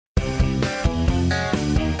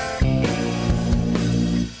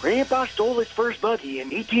Grandpa stole his first buggy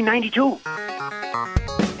in 1892.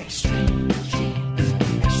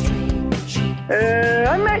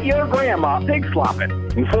 I met your grandma pig slopping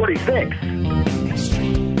in 46.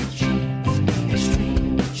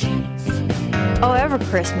 Oh, every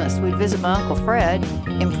Christmas we'd visit my Uncle Fred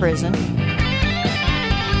in prison.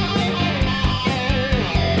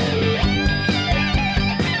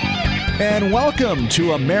 And welcome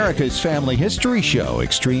to America's Family History Show,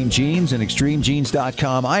 Extreme Genes and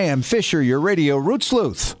ExtremeGenes.com. I am Fisher, your radio root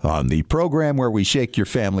sleuth, on the program where we shake your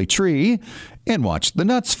family tree and watch the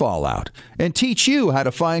nuts fall out and teach you how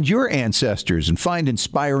to find your ancestors and find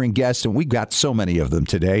inspiring guests. And we've got so many of them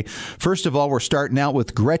today. First of all, we're starting out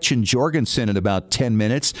with Gretchen Jorgensen in about 10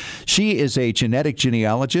 minutes. She is a genetic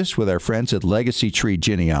genealogist with our friends at Legacy Tree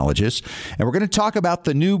Genealogist. And we're going to talk about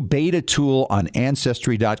the new beta tool on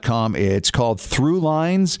Ancestry.com. It's called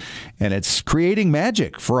Thru-Lines, and it's creating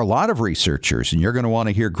magic for a lot of researchers. And you're going to want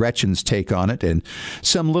to hear Gretchen's take on it and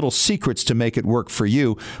some little secrets to make it work for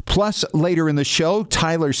you. Plus, later in the show,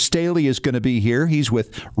 Tyler Staley is going to be here. He's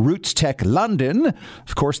with RootsTech London.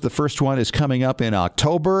 Of course, the first one is coming up in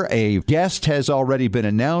October. A guest has already been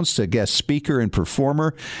announced, a guest speaker and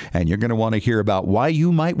performer, and you're going to want to hear about why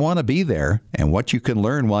you might want to be there and what you can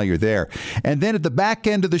learn while you're there. And then at the back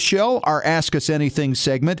end of the show, our Ask Us Anything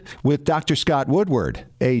segment with Dr. Scott Woodward,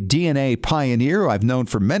 a DNA pioneer I've known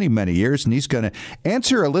for many, many years, and he's going to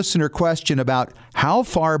answer a listener question about how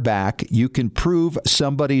far back you can prove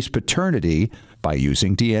somebody's paternity by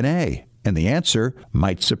using DNA. And the answer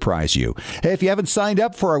might surprise you. Hey, if you haven't signed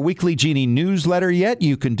up for our weekly Genie newsletter yet,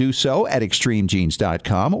 you can do so at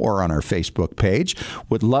ExtremeGenes.com or on our Facebook page.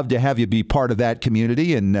 Would love to have you be part of that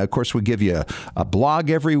community. And, of course, we give you a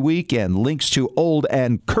blog every week and links to old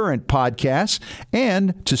and current podcasts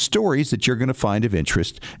and to stories that you're going to find of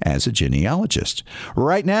interest as a genealogist.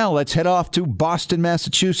 Right now, let's head off to Boston,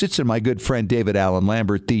 Massachusetts, and my good friend David Allen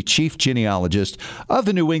Lambert, the chief genealogist of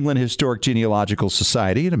the New England Historic Genealogical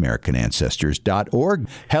Society and American Ancestors.org.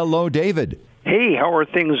 Hello, David. Hey, how are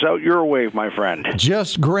things out your way, my friend?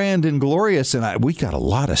 Just grand and glorious, and we got a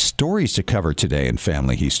lot of stories to cover today in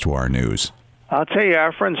Family Histoire news. I'll tell you,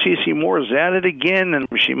 our friend Cece Moore is at it again, and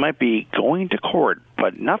she might be going to court,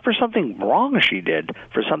 but not for something wrong she did,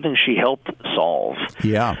 for something she helped solve.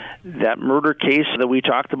 Yeah. That murder case that we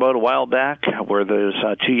talked about a while back, where there's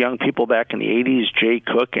two young people back in the 80s, Jay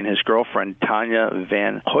Cook and his girlfriend Tanya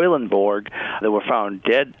Van Hoylenborg, that were found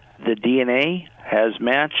dead. The DNA has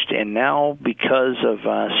matched, and now because of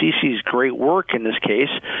Cece's great work in this case,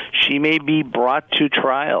 she may be brought to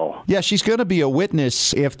trial. Yeah, she's going to be a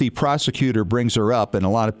witness if the prosecutor brings her up, and a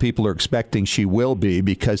lot of people are expecting she will be,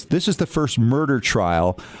 because this is the first murder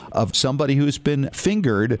trial of somebody who's been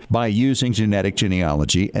fingered by using genetic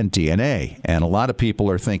genealogy and DNA. And a lot of people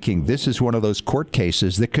are thinking this is one of those court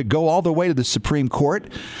cases that could go all the way to the Supreme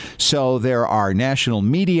Court. So there are national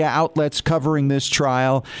media outlets covering this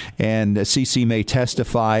trial, and Cece may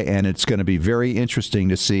testify, and it's going to be very interesting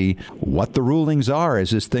to see what the rulings are as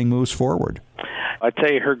this thing moves forward. I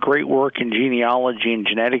tell you, her great work in genealogy and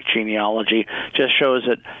genetic genealogy just shows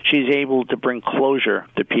that she's able to bring closure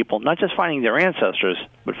to people, not just finding their ancestors,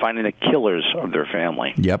 but finding the killers of their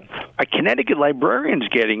family. Yep. A Connecticut librarian's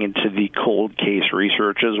getting into the cold case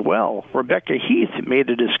research as well. Rebecca Heath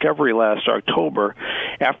made a discovery last October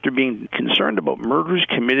after being concerned about murders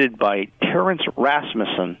committed by Terrence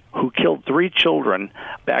Rasmussen, who killed 3 children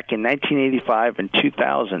back in 1985 and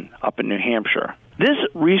 2000 up in New Hampshire. This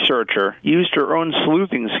researcher used her own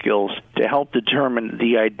sleuthing skills to help determine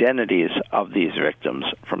the identities of these victims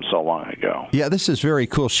from so long ago. Yeah, this is very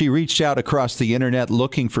cool. She reached out across the internet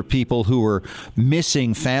looking for people who were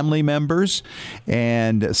missing family members,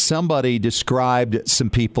 and somebody described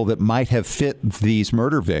some people that might have fit these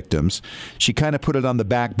murder victims. She kind of put it on the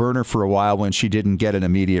back burner for a while when she didn't get an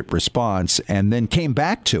immediate response, and then came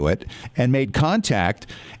back to it and made contact,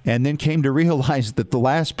 and then came to realize that the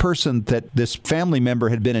last person that this family member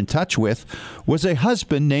had been in touch with was a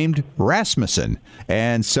husband named Rasmussen.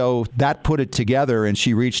 And so that put it together, and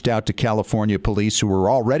she reached out to California police, who were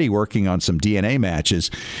already working on some DNA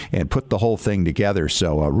matches, and put the whole thing together.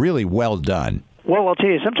 So really well done. Well, I'll tell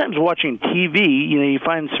you, sometimes watching TV, you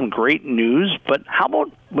find some great news, but how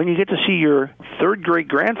about when you get to see your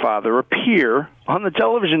third-great-grandfather appear on the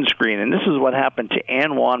television screen? And this is what happened to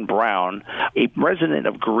Anwan Brown, a resident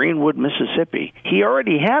of Greenwood, Mississippi. He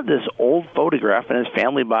already had this old photograph in his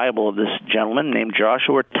family Bible of this gentleman named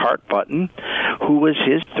Joshua Tartbutton, who was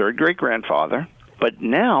his third-great-grandfather. But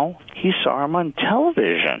now he saw him on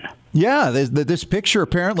television. Yeah, this picture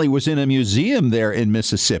apparently was in a museum there in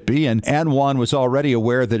Mississippi, and Anwan was already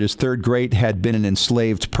aware that his third great had been an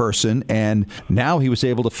enslaved person, and now he was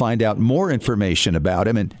able to find out more information about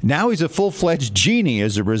him, and now he's a full-fledged genie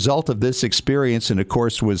as a result of this experience, and of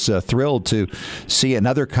course was thrilled to see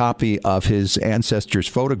another copy of his ancestor's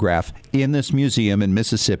photograph in this museum in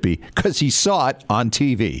Mississippi because he saw it on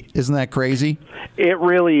TV. Isn't that crazy? It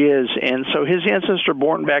really is. And so his ancestor,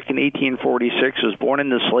 born back in 1846, was born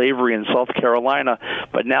into slavery in South Carolina,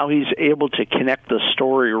 but now he's able to connect the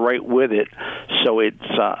story right with it. So it's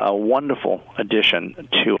a wonderful addition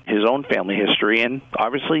to his own family history. And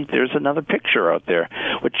obviously, there's another picture out there,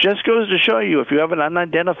 which just goes to show you, if you have an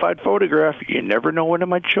unidentified photograph, you never know when it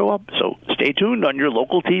might show up. So stay tuned on your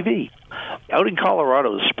local TV. Out in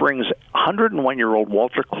Colorado Springs, 101-year-old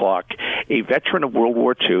Walter Clark, a veteran of World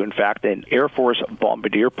War II, in fact, an Air Force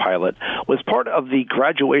bombardier pilot, was part of the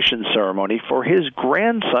graduation ceremony for his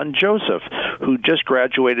grandson, Joseph, who just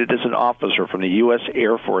graduated as an officer from the U.S.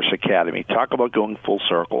 Air Force Academy. Talk about going full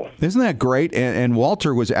circle. Isn't that great? And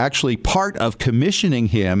Walter was actually part of commissioning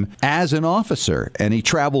him as an officer, and he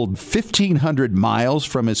traveled 1,500 miles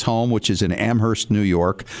from his home, which is in Amherst, New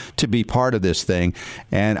York, to be part of this thing.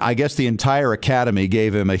 And I guess the entire academy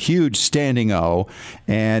gave him a huge standing O,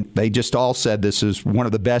 and they just all said this is one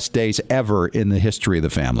of the best days ever in the history of the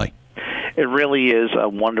family. It really is a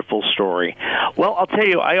wonderful story. Well, I'll tell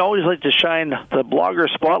you, I always like to shine the blogger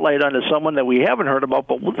spotlight onto someone that we haven't heard about,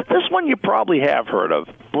 but this one you probably have heard of,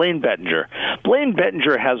 Blaine Bettinger. Blaine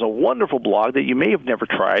Bettinger has a wonderful blog that you may have never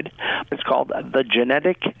tried. It's called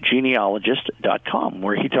genealogist.com,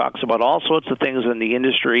 where he talks about all sorts of things in the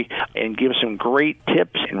industry and gives some great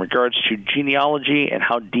tips in regards to genealogy and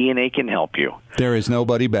how DNA can help you. There is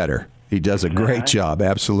nobody better. He does a great job,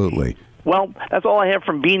 absolutely. Well, that's all I have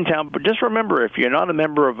from Beantown. But just remember, if you're not a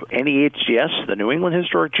member of NEHGS, the New England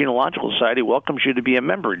Historic Genealogical Society welcomes you to be a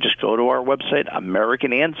member. Just go to our website,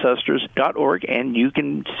 AmericanAncestors.org, and you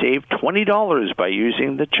can save $20 by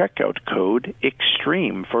using the checkout code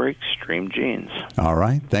EXTREME for Extreme Genes. All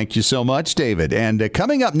right. Thank you so much, David. And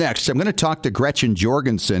coming up next, I'm going to talk to Gretchen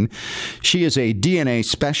Jorgensen. She is a DNA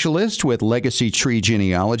specialist with Legacy Tree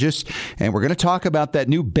Genealogist, and we're going to talk about that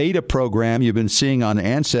new beta program you've been seeing on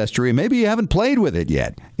Ancestry. Maybe you haven't played with it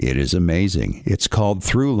yet. It is amazing. It's called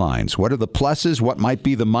Thru-Lines. What are the pluses? What might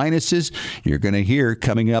be the minuses? You're going to hear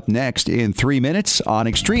coming up next in 3 minutes on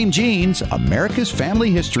Extreme Genes, America's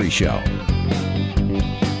Family History Show.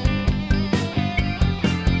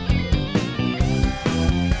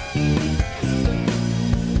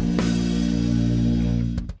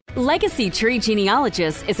 Legacy Tree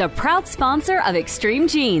Genealogist is a proud sponsor of Extreme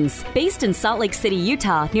Genes. Based in Salt Lake City,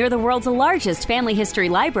 Utah, near the world's largest family history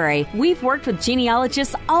library, we've worked with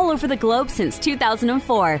genealogists all over the globe since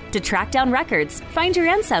 2004 to track down records, find your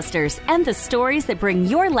ancestors, and the stories that bring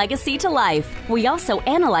your legacy to life. We also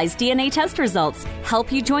analyze DNA test results,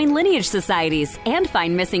 help you join lineage societies, and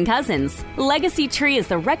find missing cousins. Legacy Tree is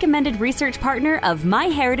the recommended research partner of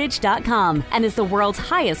MyHeritage.com and is the world's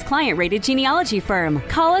highest client-rated genealogy firm.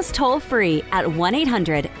 Call us toll-free at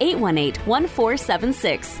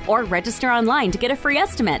 1-800-818-1476 or register online to get a free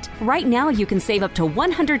estimate. Right now, you can save up to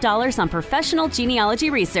 $100 on professional genealogy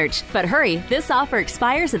research. But hurry, this offer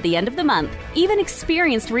expires at the end of the month. Even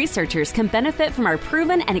experienced researchers can benefit from our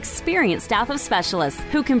proven and experienced staff of specialists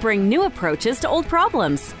who can bring new approaches to old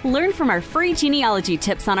problems. Learn from our free genealogy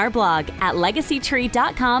tips on our blog at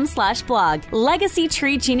legacytree.com/blog. Legacy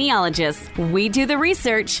Tree Genealogists. We do the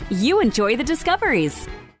research. You enjoy the discoveries.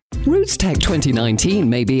 RootsTech 2019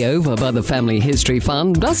 may be over, but the Family History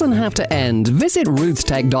Fun doesn't have to end. Visit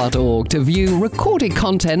rootstech.org to view recorded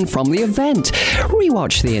content from the event.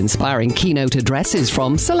 Rewatch the inspiring keynote addresses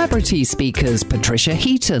from celebrity speakers Patricia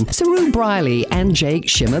Heaton, Saru Briley, and Jake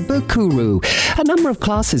Shimabukuro. A number of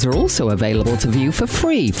classes are also available to view for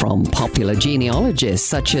free from popular genealogists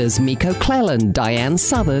such as Miko Cleland, Diane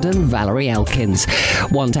Southard, and Valerie Elkins.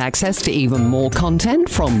 Want access to even more content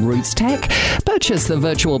from RootsTech? Purchase the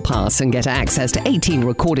virtual pass and get access to 18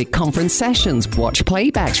 recorded conference sessions. Watch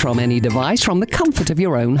playbacks from any device from the comfort of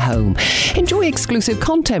your own home. Enjoy exclusive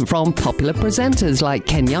content from popular presenters like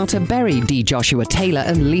Kenyatta Berry, D. Joshua Taylor,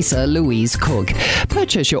 and Lisa Louise Cook.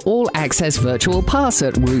 Purchase your all-access virtual pass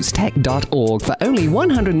at rootstech.org for only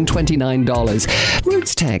 $129.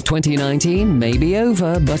 RootsTech 2019 may be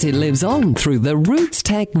over, but it lives on through the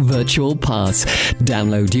RootsTech Virtual Pass.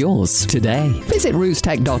 Download yours today. Visit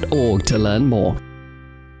rootstech.org to learn more.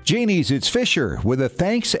 Genies, it's Fisher with a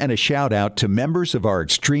thanks and a shout out to members of our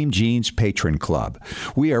Extreme Genes Patron Club.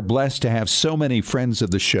 We are blessed to have so many friends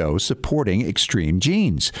of the show supporting Extreme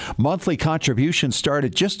Genes. Monthly contributions start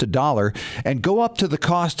at just $1 and go up to the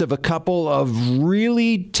cost of a couple of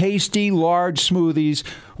really tasty large smoothies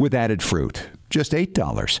with added fruit. Just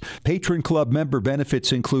 $8. Patron Club member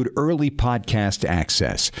benefits include early podcast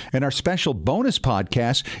access, and our special bonus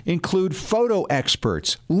podcasts include photo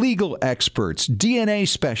experts, legal experts, DNA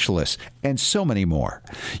specialists, and so many more.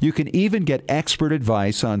 You can even get expert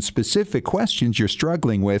advice on specific questions you're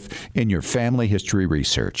struggling with in your family history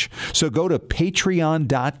research. So go to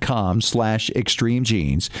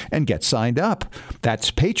patreon.com/extremegenes and get signed up.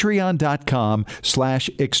 That's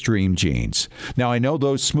patreon.com/extremegenes. Now, I know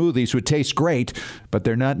those smoothies would taste great, but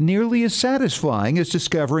they're not nearly as satisfying as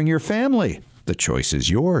discovering your family. The choice is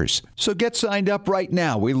yours. So get signed up right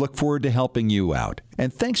now. We look forward to helping you out.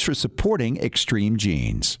 And thanks for supporting Extreme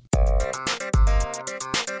Genes.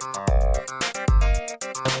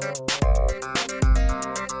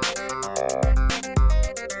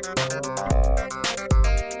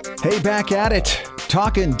 Hey, back at it.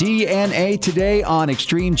 Talking DNA today on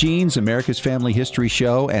Extreme Genes, America's Family History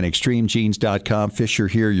Show, and extremegenes.com. Fisher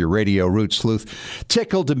here, your radio root sleuth.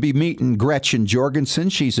 Tickled to be meeting Gretchen Jorgensen.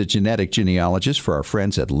 She's a genetic genealogist for our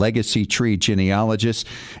friends at Legacy Tree Genealogists.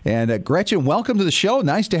 And Gretchen, welcome to the show.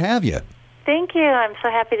 Nice to have you. Thank you. I'm so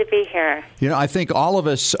happy to be here. You know, I think all of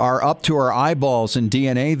us are up to our eyeballs in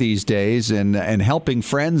DNA these days and helping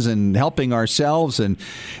friends and helping ourselves. And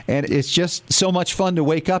it's just so much fun to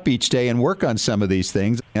wake up each day and work on some of these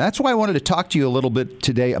things. And that's why I wanted to talk to you a little bit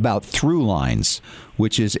today about Thru-Lines,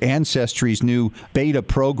 which is Ancestry's new beta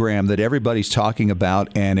program that everybody's talking about.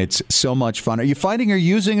 And it's so much fun. Are you finding you're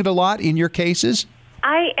using it a lot in your cases?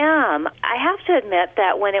 I am. I have to admit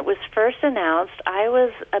that when it was first announced, I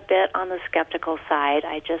was a bit on the skeptical side.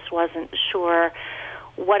 I just wasn't sure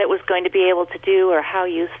what it was going to be able to do or how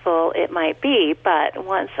useful it might be. But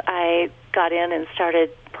once I got in and started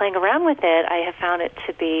playing around with it, I have found it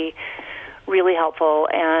to be really helpful,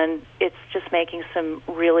 and it's just making some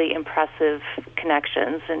really impressive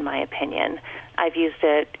connections, in my opinion. I've used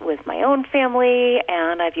it with my own family,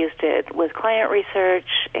 and I've used it with client research,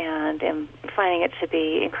 and am finding it to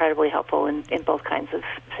be incredibly helpful in both kinds of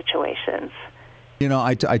situations. You know,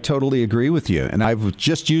 I totally agree with you. And I've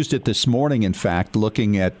just used it this morning, in fact,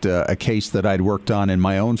 looking at a case that I'd worked on in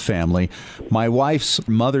my own family. My wife's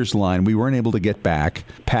mother's line, we weren't able to get back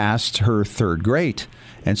past her third grade.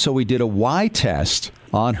 And so we did a Y test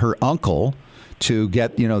on her uncle to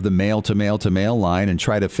get, you know, the male to male to male line and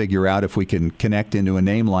try to figure out if we can connect into a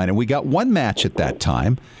name line. And we got one match at that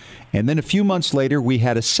time. And then a few months later, we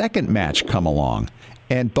had a second match come along.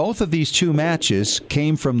 And both of these two matches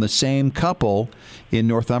came from the same couple in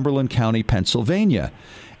Northumberland County, Pennsylvania.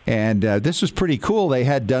 And this was pretty cool. They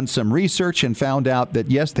had done some research and found out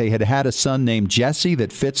that, yes, they had had a son named Jesse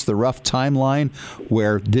that fits the rough timeline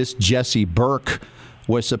where this Jesse Burke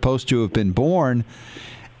was supposed to have been born.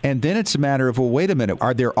 And then it's a matter of, well, wait a minute,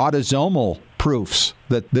 are there autosomal proofs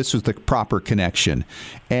that this was the proper connection?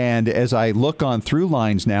 And as I look on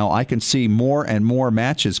Thru-Lines now, I can see more and more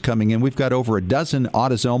matches coming in. We've got over a dozen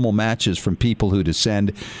autosomal matches from people who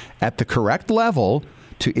descend at the correct level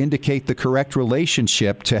to indicate the correct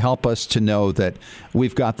relationship to help us to know that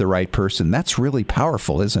we've got the right person. That's really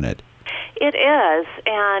powerful, isn't it? It is.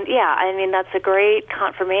 And, yeah, I mean, that's a great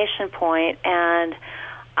confirmation point. And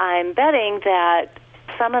I'm betting that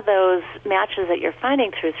some of those matches that you're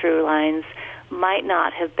finding through Thru-Lines might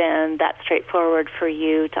not have been that straightforward for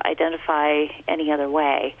you to identify any other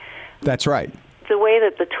way. That's right. The way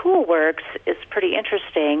that the tool works is pretty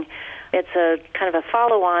interesting. It's a kind of a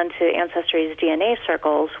follow-on to Ancestry's DNA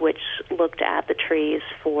circles, which looked at the trees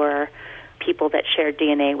for people that shared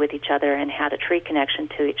DNA with each other and had a tree connection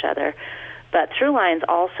to each other. But Thru-Lines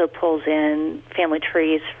also pulls in family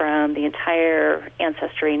trees from the entire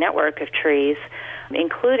Ancestry network of trees,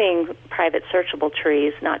 including private searchable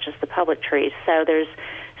trees, not just the public trees. So there's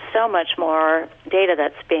so much more data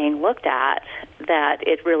that's being looked at that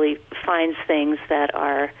it really finds things that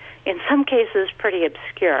are, in some cases, pretty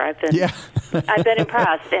obscure. I've been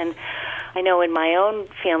impressed. And I know in my own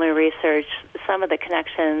family research, some of the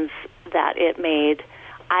connections that it made,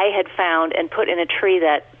 I had found and put in a tree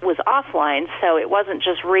that was offline, so it wasn't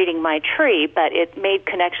just reading my tree, but it made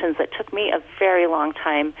connections that took me a very long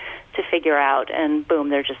time to figure out, and boom,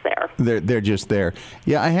 they're just there. They're just there.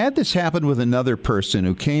 Yeah, I had this happen with another person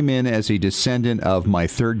who came in as a descendant of my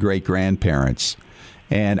third great-grandparents,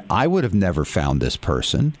 and I would have never found this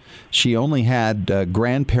person. She only had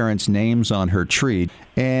grandparents' names on her tree,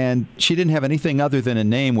 and she didn't have anything other than a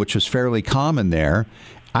name, which was fairly common there.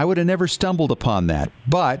 I would have never stumbled upon that.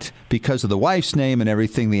 But because of the wife's name and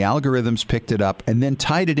everything, the algorithms picked it up and then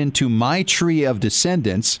tied it into my tree of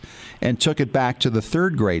descendants and took it back to the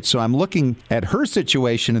third grade. So I'm looking at her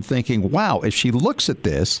situation and thinking, wow, if she looks at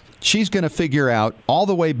this, she's going to figure out all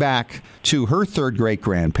the way back to her third great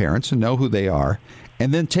grandparents and know who they are,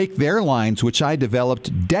 and then take their lines, which I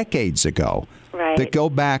developed decades ago, that go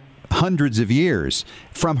back hundreds of years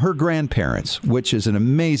from her grandparents, which is an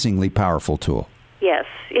amazingly powerful tool. Yes,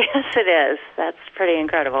 it is. That's pretty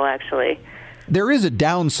incredible, actually. There is a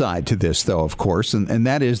downside to this, though, of course, and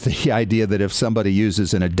that is the idea that if somebody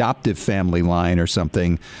uses an adoptive family line or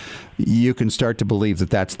something, you can start to believe that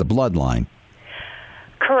that's the bloodline.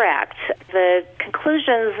 Correct. The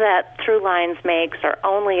conclusions that Thru-Lines makes are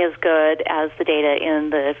only as good as the data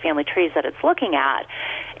in the family trees that it's looking at.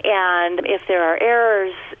 And if there are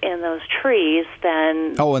errors in those trees,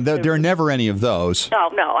 then... Oh, and there are never any of those.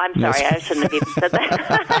 Oh, no, I'm sorry. Yes. I shouldn't have even said that.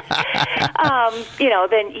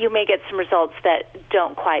 Then you may get some results that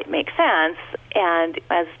don't quite make sense. And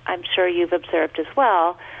as I'm sure you've observed as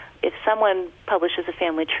well, if someone publishes a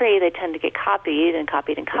family tree, they tend to get copied and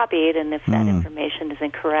copied and copied, and if that information is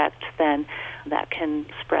incorrect, then that can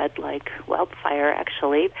spread like wildfire,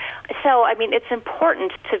 actually. So, it's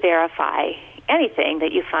important to verify anything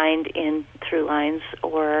that you find in Thru-Lines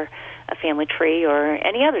or a family tree or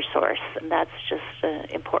any other source, and that's just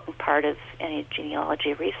an important part of any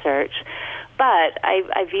genealogy research. But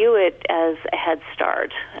I view it as a head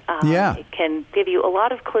start. It can give you a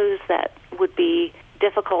lot of clues that would be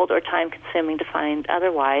difficult or time-consuming to find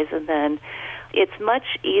otherwise, and then it's much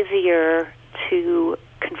easier to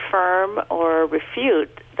confirm or refute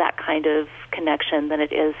that kind of connection than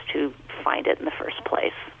it is to find it in the first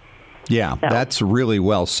place. Yeah, that's really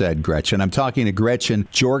well said, Gretchen. I'm talking to Gretchen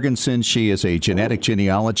Jorgensen. She is a genetic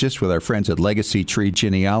genealogist with our friends at Legacy Tree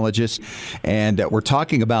Genealogist. And we're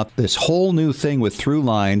talking about this whole new thing with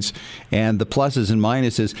Thru-Lines and the pluses and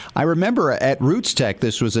minuses. I remember at RootsTech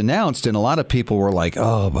this was announced, and a lot of people were like,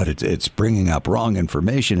 oh, but it's bringing up wrong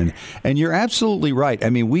information. And you're absolutely right.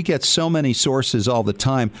 We get so many sources all the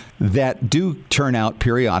time that do turn out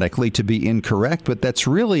periodically to be incorrect, but that's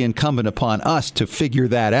really incumbent upon us to figure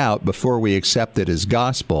that out before we accept it as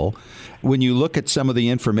gospel. When you look at some of the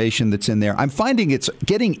information that's in there, I'm finding it's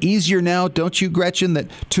getting easier now, don't you, Gretchen, that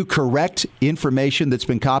to correct information that's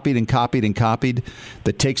been copied and copied and copied,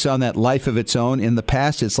 that takes on that life of its own. In the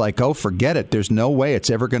past, it's like, oh, forget it. There's no way it's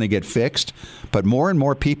ever going to get fixed. But more and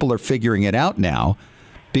more people are figuring it out now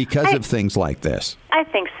because of things like this. I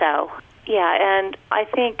think so. Yeah, and I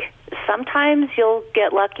think sometimes you'll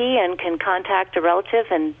get lucky and can contact a relative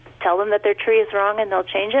and tell them that their tree is wrong and they'll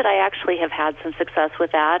change it. I actually have had some success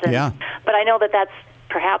with that. But I know that that's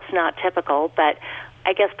perhaps not typical, but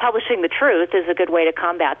I guess publishing the truth is a good way to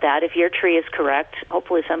combat that. If your tree is correct,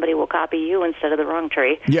 hopefully somebody will copy you instead of the wrong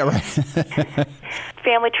tree. Yeah, right.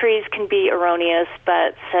 Family trees can be erroneous,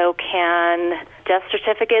 but so can death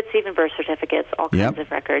certificates, even birth certificates, all kinds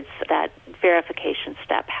of records. That verification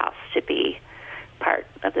step has to be part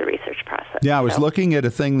of the research process. Yeah, I was looking at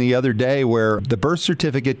a thing the other day where the birth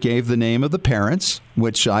certificate gave the name of the parents,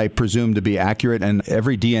 which I presume to be accurate, and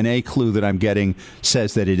every DNA clue that I'm getting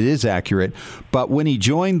says that it is accurate. But when he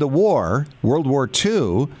joined the war, World War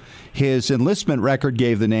II, his enlistment record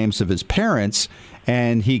gave the names of his parents,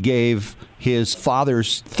 and he gave his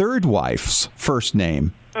father's third wife's first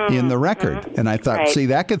name in the record. And I thought, see,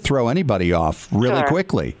 that could throw anybody off really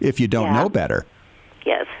quickly if you don't know better.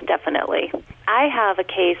 Yes, definitely. I have a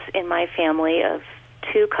case in my family of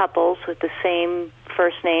two couples with the same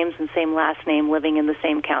first names and same last name living in the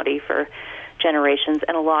same county for generations,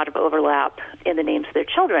 and a lot of overlap in the names of their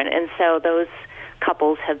children. And so those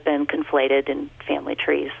couples have been conflated in family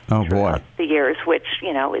trees throughout the years, which,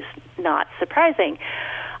 is not surprising.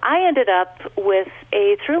 I ended up with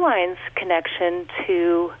a Thru-Lines connection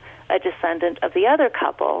to a descendant of the other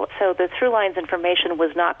couple. So the Thru-Lines information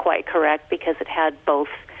was not quite correct because it had both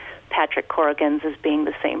Patrick Corrigans as being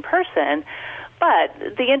the same person.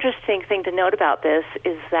 But the interesting thing to note about this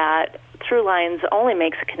is that Thru-Lines only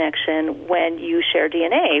makes a connection when you share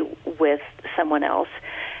DNA with someone else.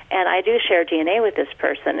 And I do share DNA with this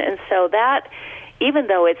person. And so that, even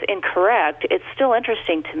though it's incorrect, it's still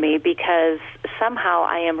interesting to me because somehow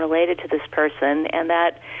I am related to this person, and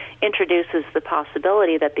that introduces the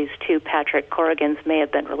possibility that these two Patrick Corrigans may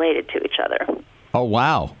have been related to each other. Oh,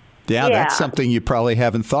 wow. Yeah, that's something you probably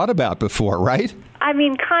haven't thought about before, right?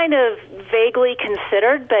 Kind of vaguely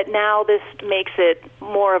considered, but now this makes it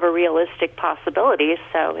more of a realistic possibility,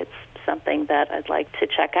 so it's something that I'd like to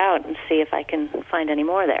check out and see if I can find any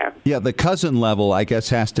more there. Yeah, the cousin level, I guess,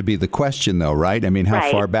 has to be the question, though, right? I mean, how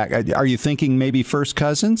far back? Are you thinking maybe first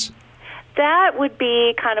cousins? That would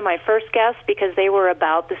be kind of my first guess, because they were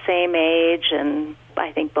about the same age, and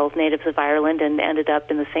I think both natives of Ireland and ended up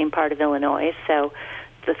in the same part of Illinois. So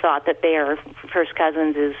the thought that they are first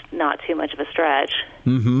cousins is not too much of a stretch.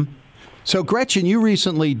 Mm-hmm. So, Gretchen, you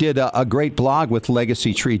recently did a great blog with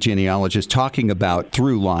Legacy Tree Genealogist talking about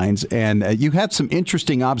Thru-Lines, and you had some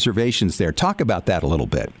interesting observations there. Talk about that a little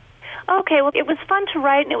bit. Okay, well, it was fun to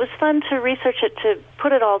write, and it was fun to research it, to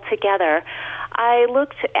put it all together. I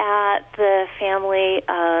looked at the family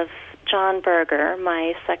of John Berger,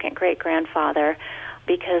 my second great-grandfather,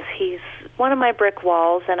 because he's one of my brick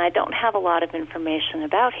walls, and I don't have a lot of information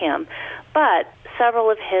about him. But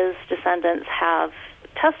several of his descendants have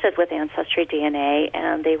tested with Ancestry DNA,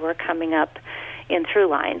 and they were coming up in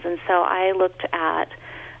Thru-Lines. And so I looked at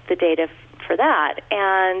the data for that.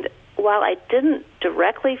 And while I didn't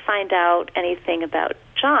directly find out anything about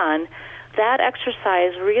John, that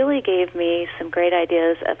exercise really gave me some great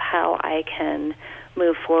ideas of how I can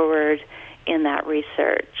move forward in that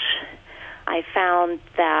research. I found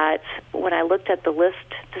that when I looked at the list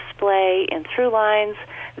display in Thru-Lines,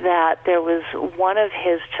 that there was one of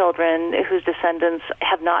his children whose descendants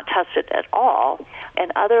have not tested at all,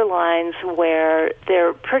 and other lines where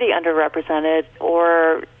they're pretty underrepresented,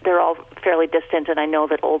 or they're all fairly distant, and I know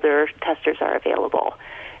that older testers are available.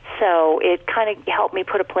 So it kind of helped me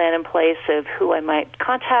put a plan in place of who I might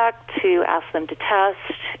contact to ask them to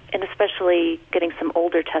test, and especially getting some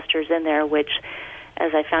older testers in there, which,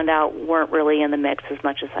 as I found out, weren't really in the mix as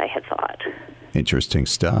much as I had thought. Interesting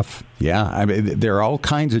stuff. Yeah, I mean, there are all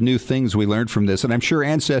kinds of new things we learned from this, and I'm sure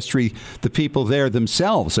Ancestry, the people there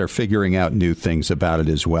themselves, are figuring out new things about it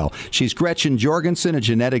as well. She's Gretchen Jorgensen, a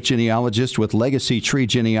genetic genealogist with Legacy Tree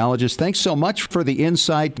Genealogist. Thanks so much for the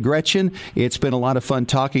insight, Gretchen. It's been a lot of fun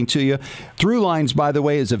talking to you. Thru-Lines, by the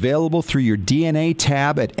way, is available through your DNA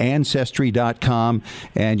tab at Ancestry.com,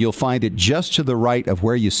 and you'll find it just to the right of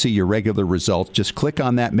where you see your regular results. Just click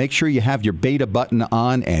on that. Make sure you have your beta button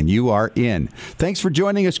on, and you are in. Thanks for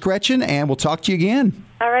joining us, Gretchen, and we'll talk to you again.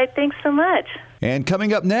 All right, thanks so much. And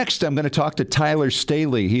coming up next, I'm going to talk to Tyler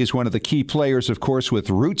Staley. He is one of the key players, of course, with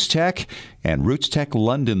RootsTech, and RootsTech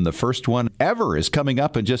London, the first one ever, is coming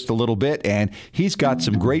up in just a little bit, and he's got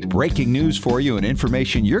some great breaking news for you and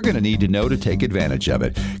information you're going to need to know to take advantage of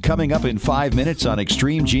it. Coming up in 5 minutes on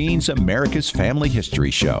Extreme Genes, America's Family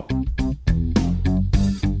History Show.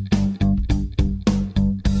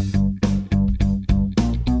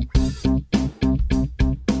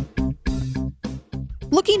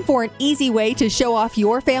 Looking for an easy way to show off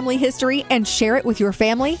your family history and share it with your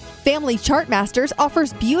family? Family Chartmasters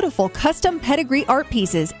offers beautiful custom pedigree art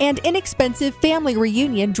pieces and inexpensive family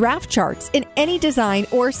reunion draft charts in any design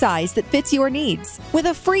or size that fits your needs. With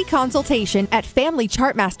a free consultation at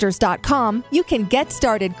FamilyChartmasters.com, you can get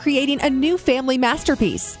started creating a new family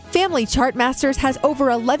masterpiece. Family Chartmasters has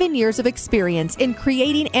over 11 years of experience in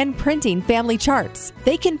creating and printing family charts.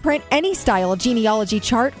 They can print any style of genealogy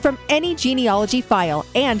chart from any genealogy file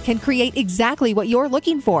and can create exactly what you're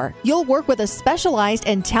looking for. You'll work with a specialized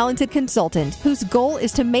and talented consultant whose goal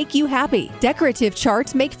is to make you happy. Decorative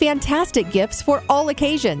charts make fantastic gifts for all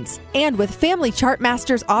occasions. And with Family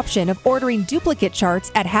Chartmasters' option of ordering duplicate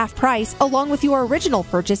charts at half price along with your original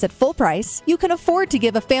purchase at full price, you can afford to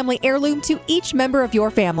give a family heirloom to each member of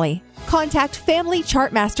your family. Contact Family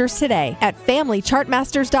Chartmasters today at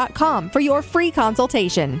FamilyChartmasters.com for your free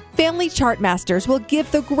consultation. Family Chartmasters will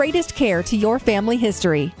give the greatest care to your family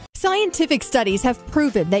history. Scientific studies have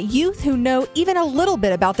proven that youth who know even a little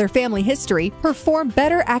bit about their family history perform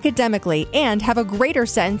better academically and have a greater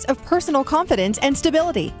sense of personal confidence and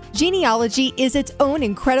stability. Genealogy is its own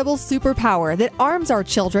incredible superpower that arms our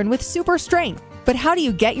children with super strength. But how do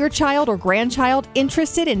you get your child or grandchild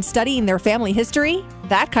interested in studying their family history?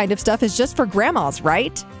 That kind of stuff is just for grandmas,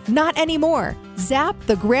 right? Not anymore.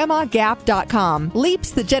 ZapTheGrandmaGap.com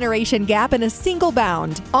leaps the generation gap in a single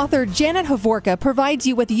bound. Author Janet Havorka provides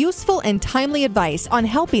you with useful and timely advice on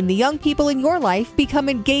helping the young people in your life become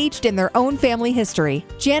engaged in their own family history.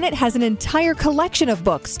 Janet has an entire collection of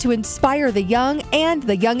books to inspire the young and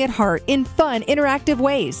the young at heart in fun, interactive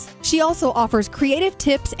ways. She also offers creative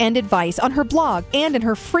tips and advice on her blog and in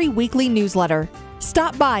her free weekly newsletter.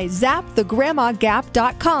 Stop by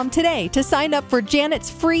ZapTheGrandmaGap.com today to sign up for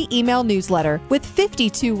Janet's free email newsletter with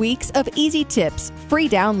 52 weeks of easy tips, free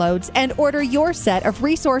downloads, and order your set of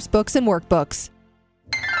resource books and workbooks.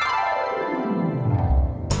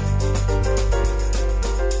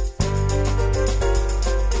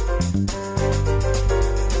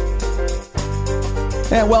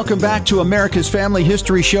 And welcome back to America's Family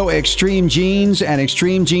History Show, Extreme Genes and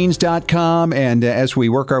ExtremeGenes.com. And as we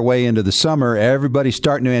work our way into the summer, everybody's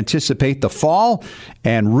starting to anticipate the fall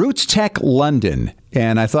and RootsTech London.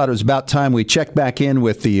 And I thought it was about time we checked back in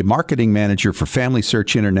with the marketing manager for Family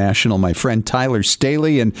Search International, my friend Tyler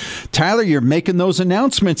Staley. And Tyler, you're making those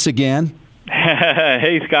announcements again.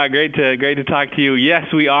 Hey, Scott, great to talk to you.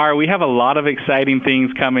 Yes, we are. We have a lot of exciting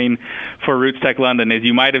things coming for RootsTech London. As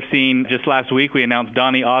you might have seen, just last week we announced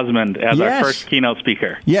Donny Osmond as our first keynote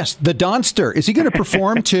speaker. Yes, the Donster. Is he going to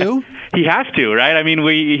perform too? He has to, right? I mean,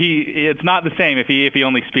 it's not the same if he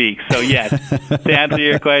only speaks. So yes, to answer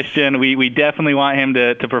your question, we definitely want him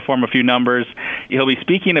to perform a few numbers. He'll be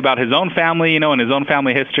speaking about his own family, and his own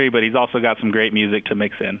family history, but he's also got some great music to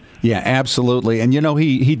mix in. Yeah, absolutely. And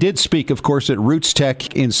he did speak, of course, at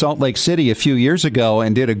RootsTech in Salt Lake City a few years ago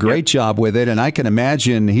and did a great job with it. And I can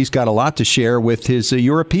imagine he's got a lot to share with his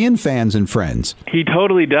European fans and friends. He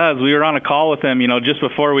totally does. We were on a call with him, just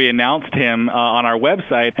before we announced him on our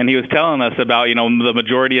website, and he was telling us about, the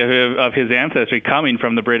majority of his ancestry coming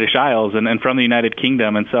from the British Isles and from the United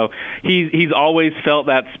Kingdom. And so he's always felt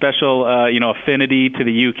that special, affinity to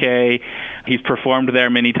the UK. He's performed there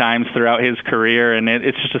many times throughout his career, and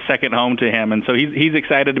it's just a second home to him. And so he's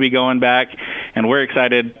excited to be going back, and we're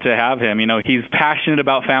excited to have him. He's passionate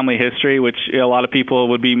about family history, which a lot of people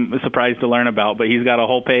would be surprised to learn about, but he's got a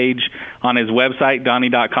whole page on his website,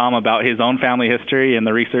 donny.com, about his own family history and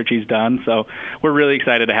the research he's done. So we're really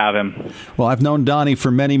excited to have him. Well, I've known Donny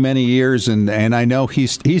for many, many years, and I know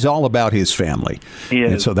he's all about his family. He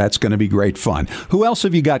is. And so that's going to be great fun. Who else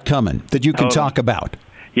have you got coming that you can talk about?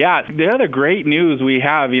 Yeah, the other great news we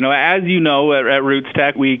have, as you know, at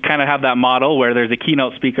RootsTech, we kind of have that model where there's a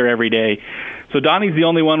keynote speaker every day. So Donny's the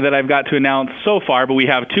only one that I've got to announce so far, but we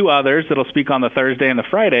have two others that'll speak on the Thursday and the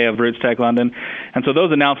Friday of RootsTech London. And so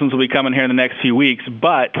those announcements will be coming here in the next few weeks.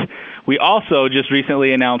 But we also just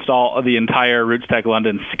recently announced all of the entire RootsTech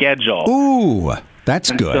London schedule. Ooh.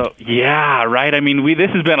 That's good. So, yeah, right. I mean,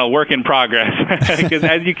 this has been a work in progress because,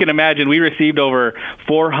 as you can imagine, we received over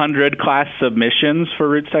 400 class submissions for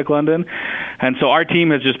RootsTech London. And so our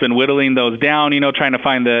team has just been whittling those down, trying to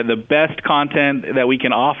find the best content that we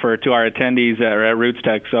can offer to our attendees at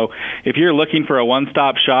RootsTech. So if you're looking for a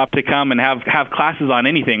one-stop shop to come and have classes on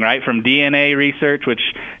anything, right, from DNA research, which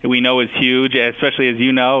we know is huge, especially as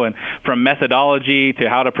you know, and from methodology to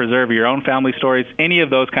how to preserve your own family stories, any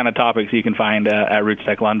of those kind of topics you can find at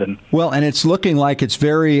RootsTech London. Well, and it's looking like it's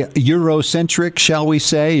very Eurocentric, shall we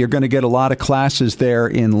say. You're going to get a lot of classes there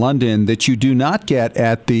in London that you do not get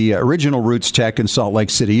at the original RootsTech in Salt Lake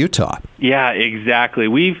City, Utah. Yeah, exactly.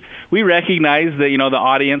 We recognize that, the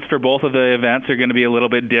audience for both of the events are going to be a little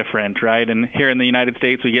bit different, right? And here in the United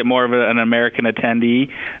States, we get more of an American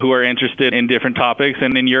attendee who are interested in different topics.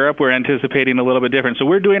 And in Europe, we're anticipating a little bit different. So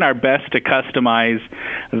we're doing our best to customize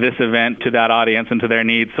this event to that audience and to their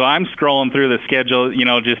needs. So I'm scrolling through the schedule,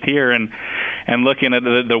 just here and looking at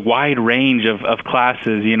the wide range of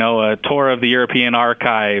classes, a tour of the European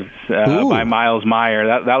archives by Miles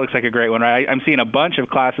Meyer. That looks like a great one, right? I'm seeing a bunch of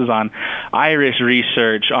classes on Irish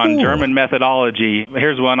research, on German methodology.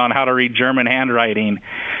 Here's one on how to read German handwriting.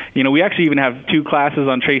 We actually even have two classes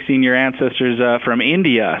on tracing your ancestors from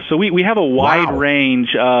India. So we have a wide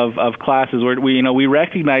range of classes where we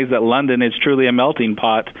recognize that London is truly a melting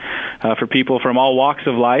pot for people from all walks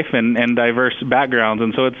of life and diverse backgrounds.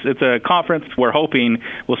 And so it's a conference we're hoping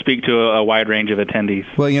will speak to a wide range of attendees.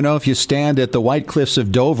 Well, if you stand at the White Cliffs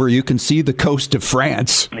of Dover, you can see the coast of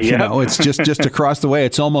France. Yep. It's just across the way.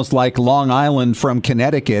 It's almost like Long Island from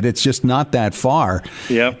Connecticut. It's just not that far.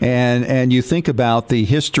 Yep. And you think about the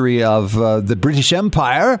history of the British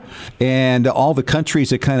Empire and all the countries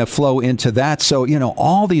that kind of flow into that. So,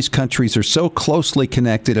 all these countries are so closely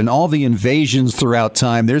connected, and all the invasions throughout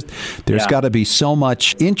time. There's got to be so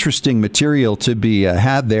much interesting material to be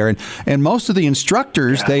had there. And most of the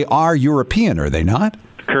instructors, they are European, are they not?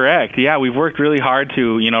 Correct. Yeah, we've worked really hard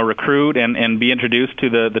to, recruit and be introduced to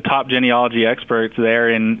the top genealogy experts there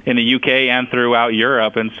in the UK and throughout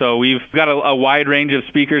Europe. And so we've got a wide range of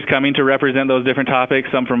speakers coming to represent those different topics,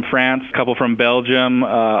 some from France, a couple from Belgium,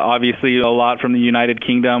 obviously a lot from the United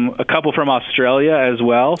Kingdom, a couple from Australia as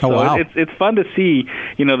well. So it's fun to see,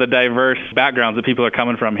 the diverse backgrounds that people are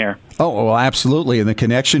coming from here. Oh, well, absolutely. And the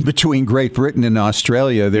connection between Great Britain and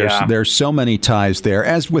Australia, there's so many ties there,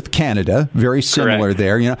 as with Canada, very similar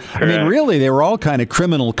there. I mean, really, they were all kind of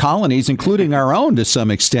criminal colonies, including our own to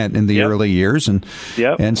some extent in the early years. And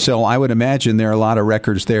so I would imagine there are a lot of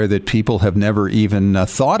records there that people have never even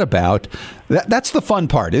thought about That's the fun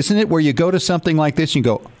part, isn't it? Where you go to something like this and you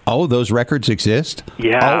go, oh, those records exist?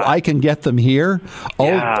 Yeah. Oh, I can get them here?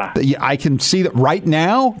 Yeah. Oh, I can see that right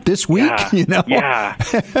now, this week? Yeah. You know? Yeah.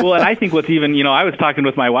 Well, and I think what's even, I was talking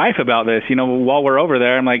with my wife about this, while we're over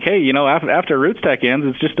there. I'm like, hey, after RootsTech ends,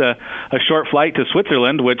 it's just a short flight to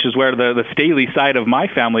Switzerland, which is where the Staley side of my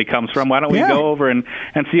family comes from. Why don't we go over and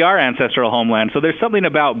see our ancestral homeland? So there's something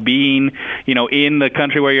about being, in the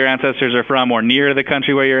country where your ancestors are from or near the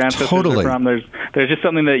country where your ancestors are from. There's just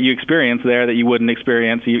something that you experience there that you wouldn't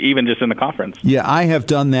experience even just in the conference. Yeah, I have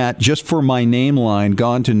done that just for my name line,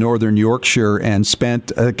 gone to Northern Yorkshire and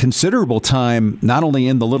spent a considerable time not only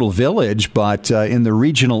in the little village, but in the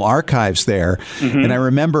regional archives there. Mm-hmm. And I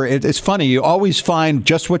remember, it's funny, you always find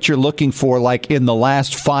just what you're looking for like in the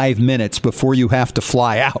last 5 minutes before you have to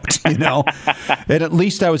fly out, And at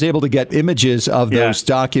least I was able to get images of those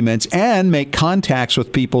documents and make contacts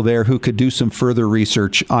with people there who could do some further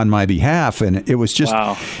research on my behalf. And it was just,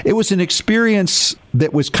 it was an experience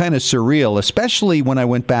that was kind of surreal, especially when I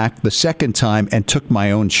went back the second time and took my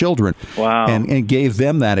own children and gave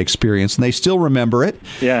them that experience. And they still remember it.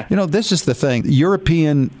 Yeah. This is the thing.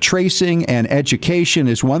 European tracing and education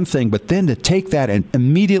is one thing, but then to take that and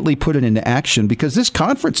immediately put it into action, because this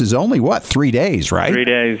conference is only, 3 days, right? 3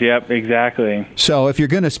 days, yep, exactly. So if you're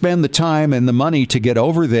going to spend the time and the money to get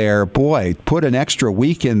over there, boy, put an extra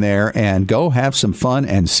week in there and go have some fun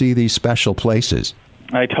and see these special places.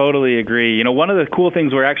 I totally agree. One of the cool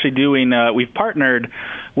things we're actually doing, we've partnered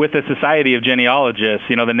with the Society of Genealogists,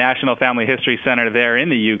 the National Family History Center there in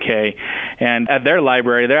the UK. And at their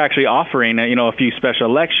library, they're actually offering, a few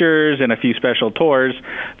special lectures and a few special tours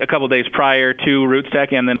a couple days prior to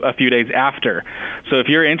RootsTech and then a few days after. So if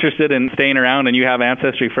you're interested in staying around and you have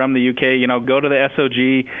ancestry from the UK, go to the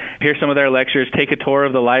SOG, hear some of their lectures, take a tour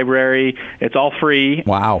of the library. It's all free.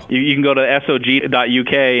 Wow. You can go to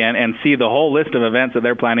sog.uk and see the whole list of events that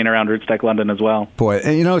they're planning around RootsTech London as well. Boy,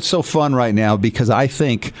 and it's so fun right now because I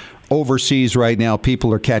think overseas right now,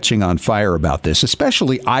 people are catching on fire about this,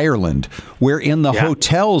 especially Ireland, where in the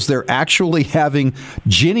hotels, they're actually having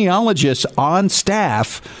genealogists on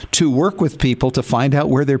staff to work with people to find out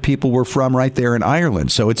where their people were from right there in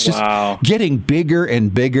Ireland. So it's just getting bigger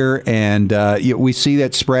and bigger, and we see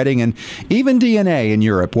that spreading. And even DNA in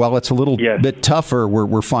Europe, while it's a little bit tougher,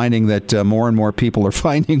 we're finding that more and more people are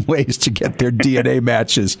finding ways to get their DNA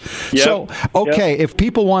matches. So, if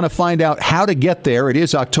people want to find out how to get there, it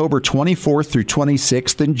is October 24th through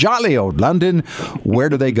 26th in jolly old London. Where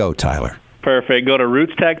do they go, Tyler? Perfect. Go to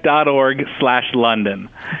rootstech.org/London.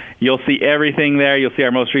 You'll see everything there. You'll see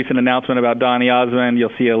our most recent announcement about Donny Osmond.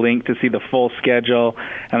 You'll see a link to see the full schedule.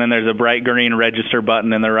 And then there's a bright green register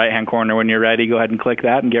button in the right-hand corner. When you're ready, go ahead and click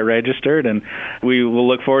that and get registered. And we will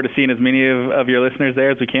look forward to seeing as many of your listeners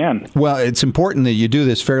there as we can. Well, it's important that you do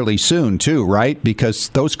this fairly soon, too, right? Because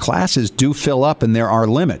those classes do fill up and there are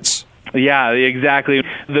limits. Yeah, exactly.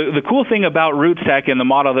 The cool thing about RootsTech and the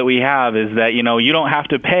model that we have is that, you don't have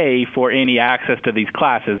to pay for any access to these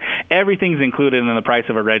classes. Everything's included in the price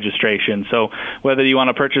of a registration. So whether you want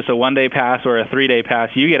to purchase a 1-day pass or a 3-day pass,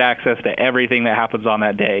 you get access to everything that happens on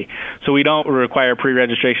that day. So we don't require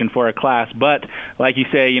pre-registration for a class. But like you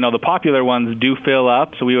say, the popular ones do fill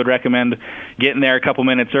up. So we would recommend getting there a couple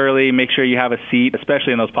minutes early. Make sure you have a seat,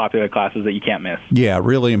 especially in those popular classes that you can't miss. Yeah,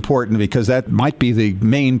 really important, because that might be the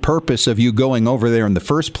main purpose of you going over there in the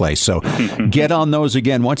first place. So get on those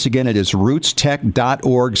again. Once again, it is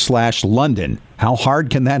rootstech.org/London. How hard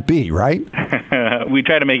can that be, right? We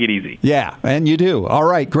try to make it easy. Yeah, and you do. All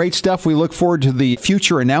right, great stuff. We look forward to the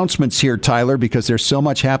future announcements here, Tyler, because there's so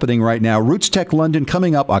much happening right now. RootsTech London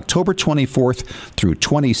coming up October 24th through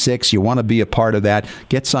 26th. You want to be a part of that.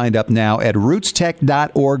 Get signed up now at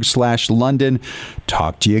rootstech.org/London.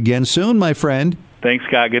 Talk to you again soon, my friend. Thanks,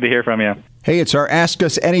 Scott. Good to hear from you. Hey, it's our Ask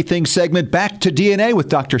Us Anything segment. Back to DNA with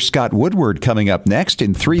Dr. Scott Woodward coming up next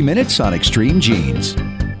in 3 minutes on Extreme Genes.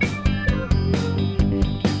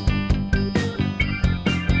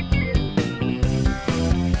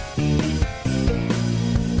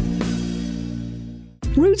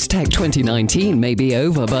 RootsTech 2019 may be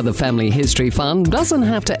over, but the Family History Fun doesn't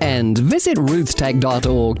have to end. Visit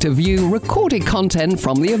rootstech.org to view recorded content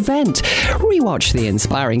from the event. Rewatch the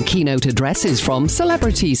inspiring keynote addresses from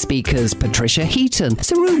celebrity speakers Patricia Heaton,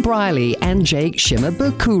 Saru Briley, and Jake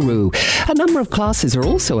Shimabukuro. A number of classes are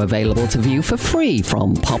also available to view for free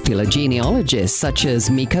from popular genealogists such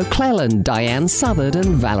as Miko Cleland, Diane Southard,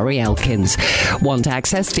 and Valerie Elkins. Want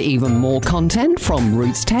access to even more content from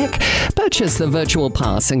RootsTech? Purchase the virtual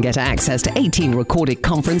pass and get access to 18 recorded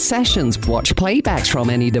conference sessions. Watch playbacks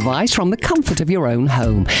from any device from the comfort of your own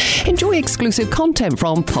home. Enjoy exclusive content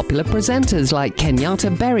from popular presenters like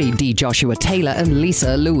Kenyatta Berry, D. Joshua Taylor, and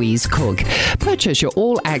Lisa Louise Cook. Purchase your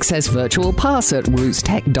all-access virtual pass at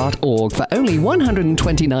rootstech.org for only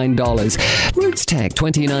 $129. RootsTech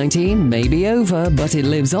 2019 may be over, but it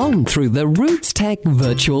lives on through the RootsTech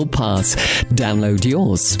Virtual Pass. Download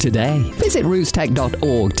yours today. Visit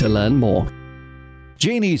rootstech.org to learn more.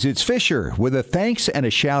 Genie's, it's Fisher with a thanks and a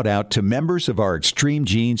shout out to members of our Extreme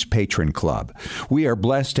Genes Patron Club. We are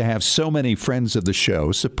blessed to have so many friends of the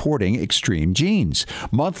show supporting Extreme Genes.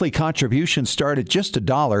 Monthly contributions start at just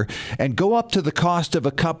 $1 and go up to the cost of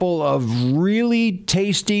a couple of really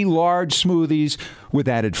tasty large smoothies with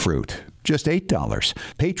added fruit. Just $8.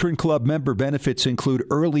 Patron Club member benefits include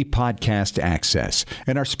early podcast access,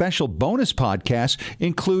 and our special bonus podcasts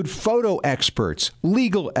include photo experts,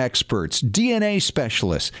 legal experts, DNA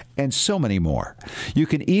specialists, and so many more. You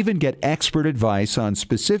can even get expert advice on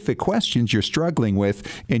specific questions you're struggling with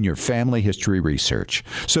in your family history research.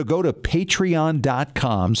 So go to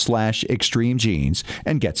patreon.com/extremegenes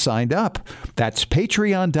and get signed up. That's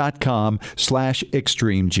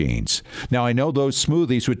patreon.com/extremegenes. Now, I know those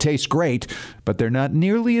smoothies would taste great, but they're not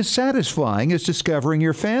nearly as satisfying as discovering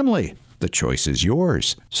your family. The choice is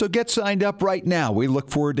yours. So get signed up right now. We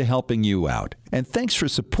look forward to helping you out. And thanks for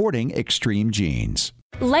supporting Extreme Genes.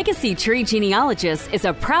 Legacy Tree Genealogist is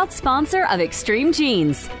a proud sponsor of Extreme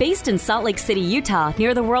Genes. Based in Salt Lake City, Utah,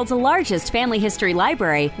 near the world's largest family history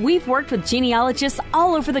library, we've worked with genealogists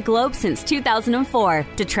all over the globe since 2004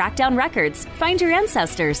 to track down records, find your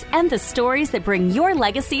ancestors, and the stories that bring your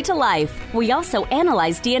legacy to life. We also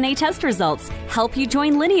analyze DNA test results, help you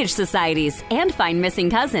join lineage societies, and find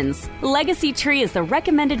missing cousins. Legacy Tree is the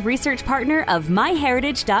recommended research partner of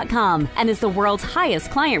MyHeritage.com and is the world's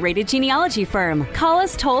highest client-rated genealogy firm. Call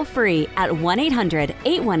us toll-free at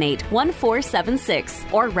 1-800-818-1476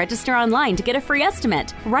 or register online to get a free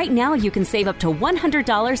estimate. Right now, you can save up to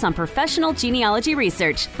 $100 on professional genealogy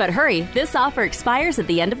research. But hurry, this offer expires at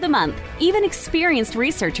the end of the month. Even experienced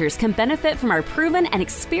researchers can benefit from our proven and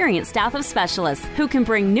experienced staff of specialists who can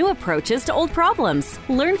bring new approaches to old problems.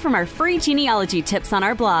 Learn from our free genealogy tips on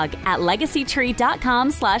our blog at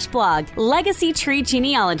legacytree.com/blog. Legacy Tree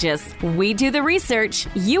Genealogists. We do the research.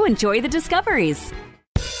 You enjoy the discoveries.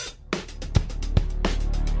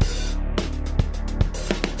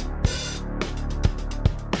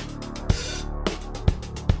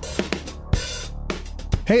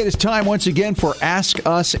 Hey, it is time once again for Ask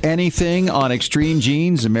Us Anything on Extreme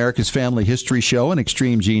Genes, America's Family History Show, and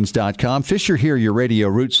extremegenes.com. Fisher here, your radio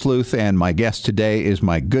root sleuth, and my guest today is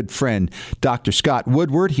my good friend, Dr. Scott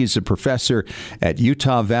Woodward. He's a professor at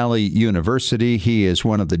Utah Valley University. He is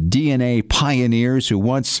one of the DNA pioneers who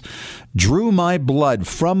once drew my blood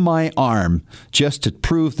from my arm just to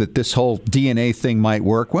prove that this whole DNA thing might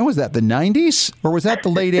work. When was that, the 90s? Or was that the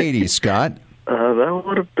late 80s, Scott? That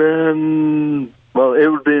would have been... Well, it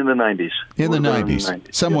would be in the 90s. In the 90s.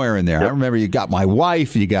 Somewhere in there. Yep. I remember you got my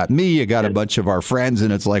wife, you got me, you got a bunch of our friends,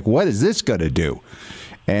 and it's like, what is this going to do?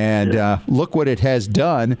 And look what it has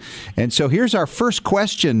done. And so here's our first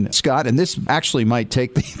question, Scott, and this actually might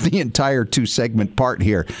take the entire two-segment part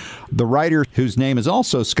here. The writer, whose name is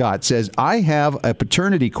also Scott, says, I have a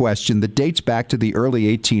paternity question that dates back to the early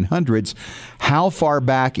 1800s. How far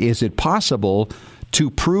back is it possible to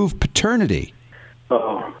prove paternity?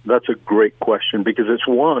 Oh, that's a great question, because it's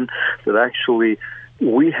one that actually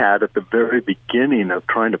we had at the very beginning of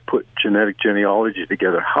trying to put genetic genealogy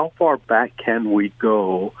together. How far back can we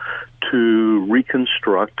go to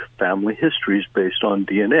reconstruct family histories based on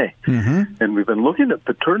DNA? Mm-hmm. And we've been looking at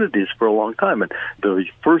paternities for a long time. And the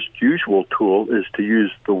first usual tool is to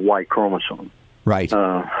use the Y chromosome. Right.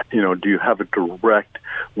 Do you have a direct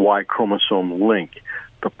Y chromosome link?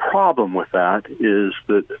 The problem with that is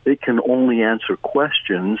that it can only answer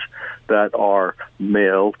questions that are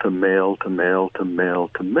male to male to male to male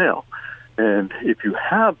to male. And if you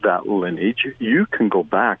have that lineage, you can go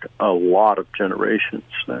back a lot of generations.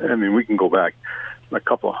 I mean, we can go back a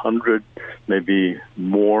couple hundred, maybe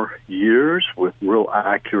more years with real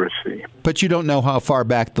accuracy. But you don't know how far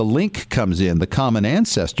back the link comes in, the common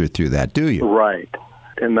ancestor through that, do you? Right.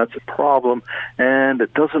 And that's a problem. And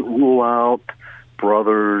it doesn't rule out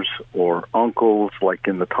brothers or uncles, like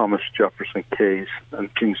in the Thomas Jefferson case,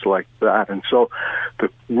 and things like that. And so the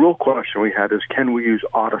real question we had is, can we use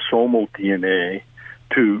autosomal DNA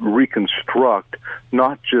to reconstruct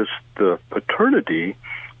not just the paternity,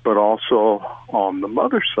 but also on the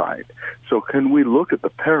mother's side? So can we look at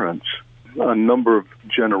the parents a number of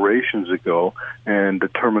generations ago and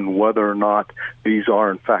determine whether or not these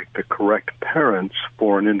are, in fact, the correct parents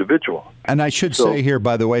for an individual. And I should say here,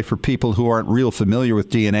 by the way, for people who aren't real familiar with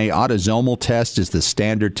DNA, autosomal test is the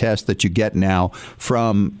standard test that you get now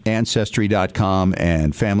from Ancestry.com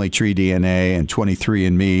and Family Tree DNA and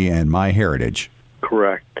 23andMe and MyHeritage.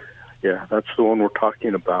 Correct. Yeah, that's the one we're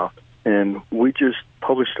talking about. And we just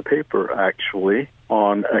published a paper, actually,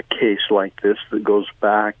 on a case like this that goes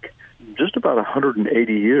back just about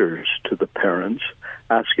 180 years to the parents,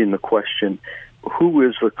 asking the question, who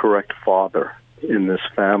is the correct father in this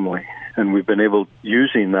family? And we've been able,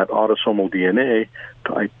 using that autosomal DNA,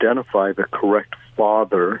 to identify the correct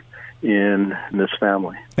father in this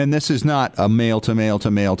family. And this is not a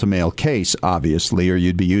male-to-male-to-male-to-male case, obviously, or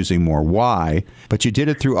you'd be using more Y, but you did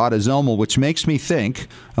it through autosomal, which makes me think,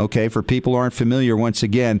 okay, for people who aren't familiar, once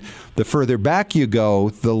again, the further back you go,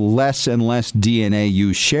 the less and less DNA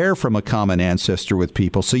you share from a common ancestor with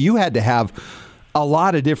people. So you had to have a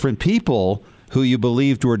lot of different people who you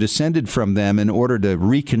believed were descended from them in order to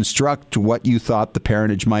reconstruct what you thought the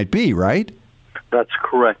parentage might be, right? That's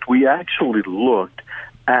correct. We actually looked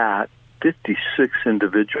at 56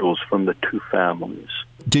 individuals from the two families.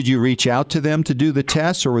 Did you reach out to them to do the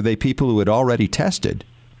tests, or were they people who had already tested?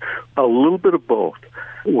 A little bit of both.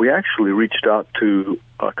 We actually reached out to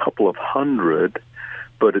a couple of hundred,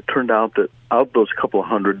 but it turned out that of those couple of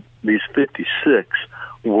hundred, these 56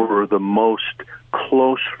 were the most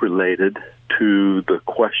close related to the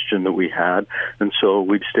question that we had, and so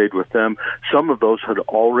we stayed with them. Some of those had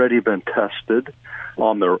already been tested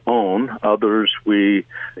on their own. Others, we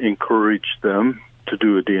encouraged them to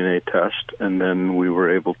do a DNA test, and then we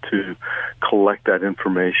were able to collect that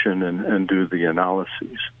information and do the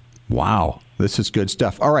analyses. Wow, this is good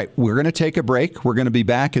stuff. All right, we're going to take a break. We're going to be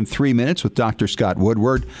back in 3 minutes with Dr. Scott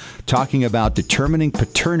Woodward talking about determining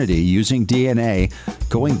paternity using DNA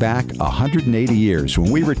going back 180 years. When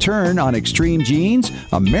we return on Extreme Genes,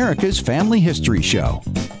 America's Family History Show.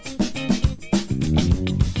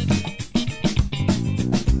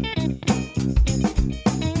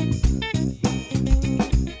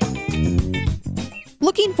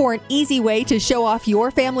 Looking for an easy way to show off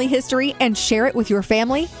your family history and share it with your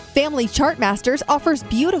family? Family Chartmasters offers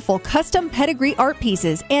beautiful custom pedigree art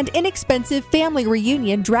pieces and inexpensive family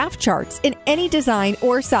reunion draft charts in any design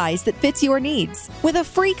or size that fits your needs. With a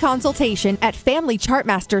free consultation at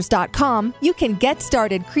FamilyChartmasters.com, you can get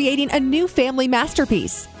started creating a new family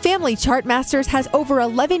masterpiece. Family Chartmasters has over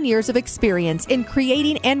 11 years of experience in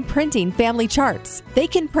creating and printing family charts. They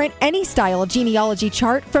can print any style of genealogy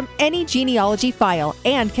chart from any genealogy file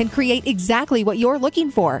and can create exactly what you're looking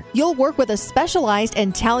for. You'll work with a specialized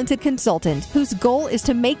and talented consultant whose goal is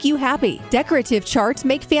to make you happy. Decorative charts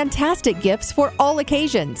make fantastic gifts for all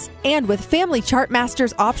occasions. And with Family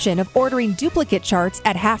Chartmasters' option of ordering duplicate charts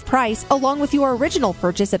at half price along with your original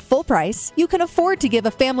purchase at full price, you can afford to give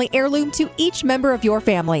a family heirloom to each member of your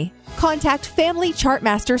family. Contact Family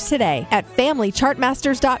Chartmasters today at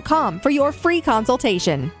FamilyChartmasters.com for your free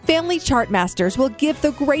consultation. Family Chartmasters will give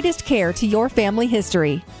the greatest care to your family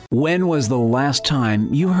history. When was the last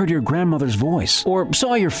time you heard your grandmother's voice or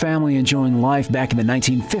saw your family enjoying life back in the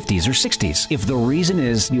 1950s or 60s? If the reason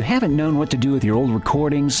is you haven't known what to do with your old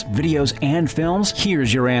recordings, videos, and films,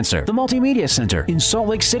 here's your answer. The Multimedia Center in Salt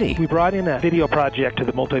Lake City. We brought in a video project to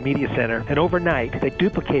the Multimedia Center, and overnight they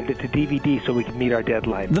duplicated it to DVD so we could meet our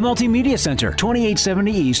deadline. The Multimedia Center,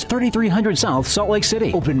 2870 East, 3300 South, Salt Lake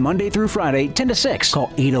City. Open Monday through Friday, 10 to 6. Call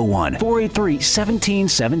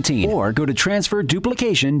 801-483-1717 or go to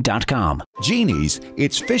transferduplication.com. Genies,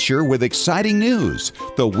 it's Fisher with exciting news.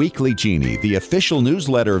 The Weekly Genie, the official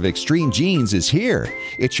newsletter of Extreme Genes, is here.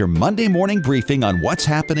 It's your Monday morning briefing on what's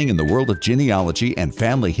happening in the world of genealogy and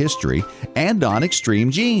family history and on Extreme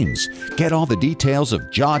Genes. Get all the details of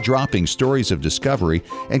jaw-dropping stories of discovery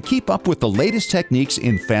and keep up with the latest techniques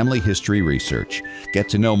in family history research. Get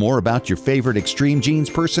to know more about your favorite Extreme Genes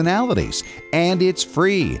personalities, and it's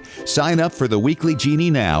free. Sign up for the Weekly Genie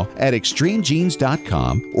now at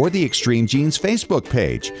extremegenes.com or the Extreme Genes Facebook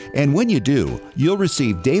page. And when you do, you'll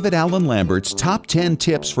receive David Allen Lambert's Top 10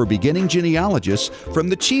 Tips for Beginning Genealogists from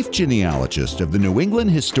the Chief Genealogist of the New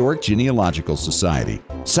England Historic Genealogical Society.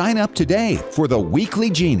 Sign up today for the Weekly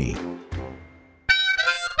Genie.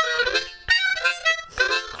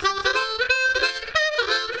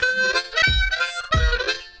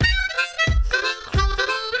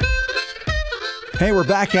 Hey, we're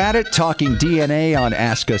back at it, talking DNA on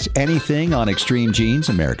Ask Us Anything on Extreme Genes,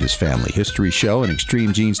 America's Family History Show, and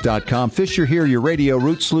extremegenes.com. Fisher here, your radio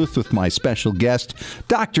root sleuth, with my special guest,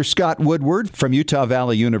 Dr. Scott Woodward from Utah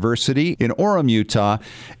Valley University in Orem, Utah.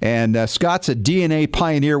 And Scott's a DNA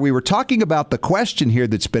pioneer. We were talking about the question here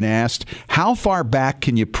that's been asked, how far back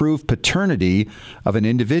can you prove paternity of an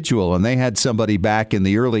individual? And they had somebody back in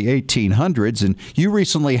the early 1800s, and you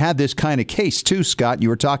recently had this kind of case too, Scott. You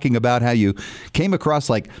were talking about how you came across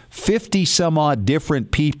like 50 some odd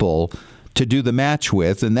different people to do the match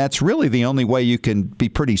with, and that's really the only way you can be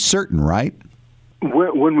pretty certain, right?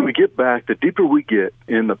 When we get back, the deeper we get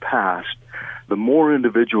in the past, the more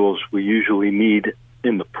individuals we usually need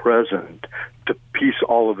in the present to piece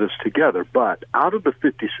all of this together. But out of the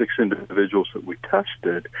 56 individuals that we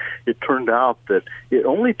tested, it turned out that it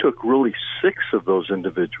only took really 6 of those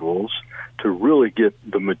individuals to really get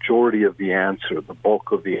the majority of the answer, the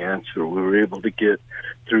bulk of the answer. We were able to get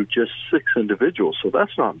through just 6 individuals, so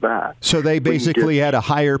that's not bad. So they basically had a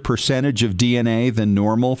higher percentage of DNA than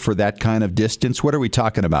normal for that kind of distance? What are we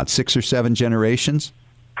talking about, 6 or 7 generations?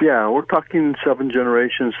 Yeah, we're talking 7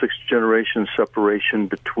 generations, 6 generations separation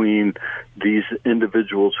between these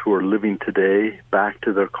individuals who are living today back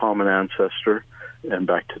to their common ancestor and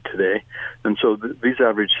back to today. And so these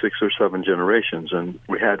average 6 or 7 generations. And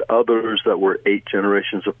we had others that were 8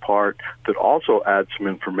 generations apart that also add some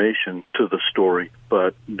information to the story.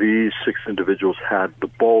 But these 6 individuals had the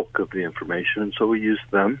bulk of the information, and so we used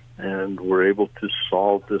them and were able to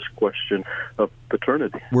solve this question of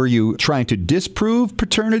paternity. Were you trying to disprove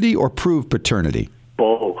paternity or prove paternity?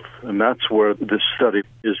 Both. And that's where this study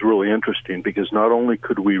is really interesting, because not only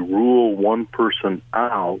could we rule one person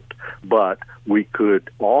out, but we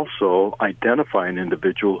could also identify an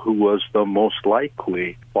individual who was the most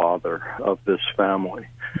likely father of this family.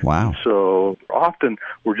 Wow. So often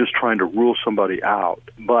we're just trying to rule somebody out.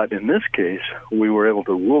 But in this case, we were able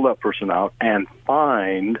to rule that person out and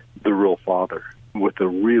find the real father with a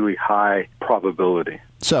really high probability.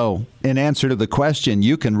 So, in answer to the question,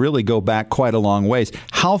 you can really go back quite a long ways.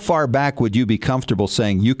 How far back would you be comfortable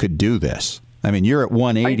saying you could do this? I mean, you're at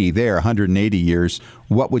 180 there, 180 years.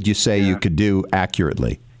 What would you say you could do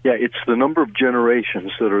accurately? Yeah, it's the number of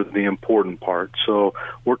generations that are the important part. So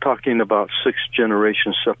we're talking about 6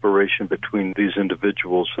 generations separation between these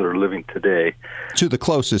individuals that are living today. To the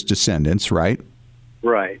closest descendants, right?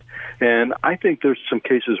 Right. And I think there's some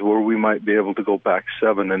cases where we might be able to go back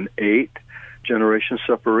 7 and 8 generation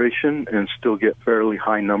separation and still get fairly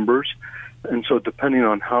high numbers. And so depending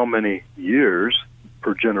on how many years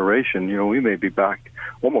per generation, we may be back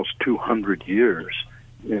almost 200 years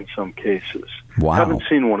in some cases. Wow. Haven't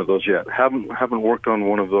seen one of those yet. Haven't worked on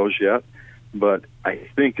one of those yet, but I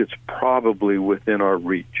think it's probably within our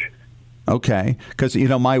reach. Okay. Because,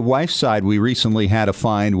 my wife's side, we recently had a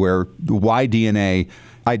find where Y-DNA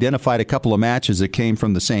identified a couple of matches that came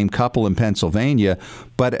from the same couple in Pennsylvania,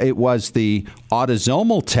 but it was the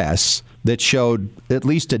autosomal tests that showed at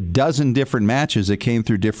least a dozen different matches that came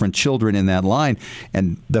through different children in that line.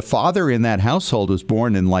 And the father in that household was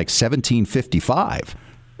born in like 1755.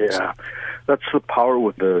 Yeah, that's the power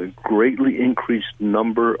with the greatly increased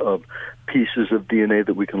number of pieces of DNA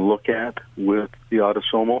that we can look at with the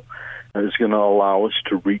autosomal. Is going to allow us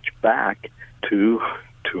to reach back to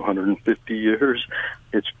 250 years.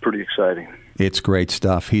 It's pretty exciting. It's great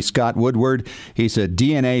stuff. He's Scott Woodward. He's a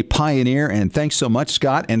DNA pioneer. And thanks so much,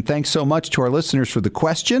 Scott. And thanks so much to our listeners for the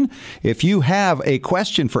question. If you have a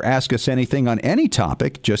question for Ask Us Anything on any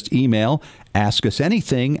topic, just email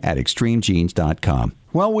askusanything@extremegenes.com.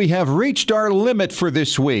 Well, we have reached our limit for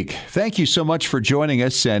this week. Thank you so much for joining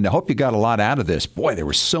us, and I hope you got a lot out of this. Boy, there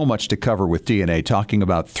was so much to cover with DNA, talking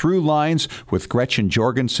about Thru-Lines with Gretchen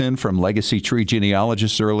Jorgensen from Legacy Tree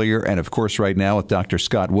Genealogists earlier, and of course right now with Dr.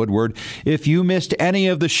 Scott Woodward. If you missed any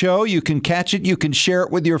of the show, you can catch it, you can share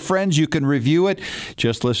it with your friends, you can review it.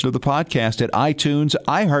 Just listen to the podcast at iTunes,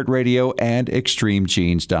 iHeartRadio, and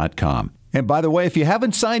extremegenes.com. And by the way, if you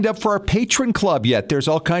haven't signed up for our Patron Club yet, there's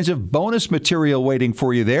all kinds of bonus material waiting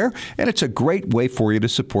for you there, and it's a great way for you to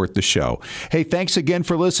support the show. Hey, thanks again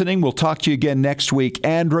for listening. We'll talk to you again next week.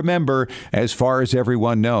 And remember, as far as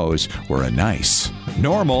everyone knows, we're a nice,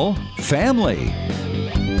 normal family.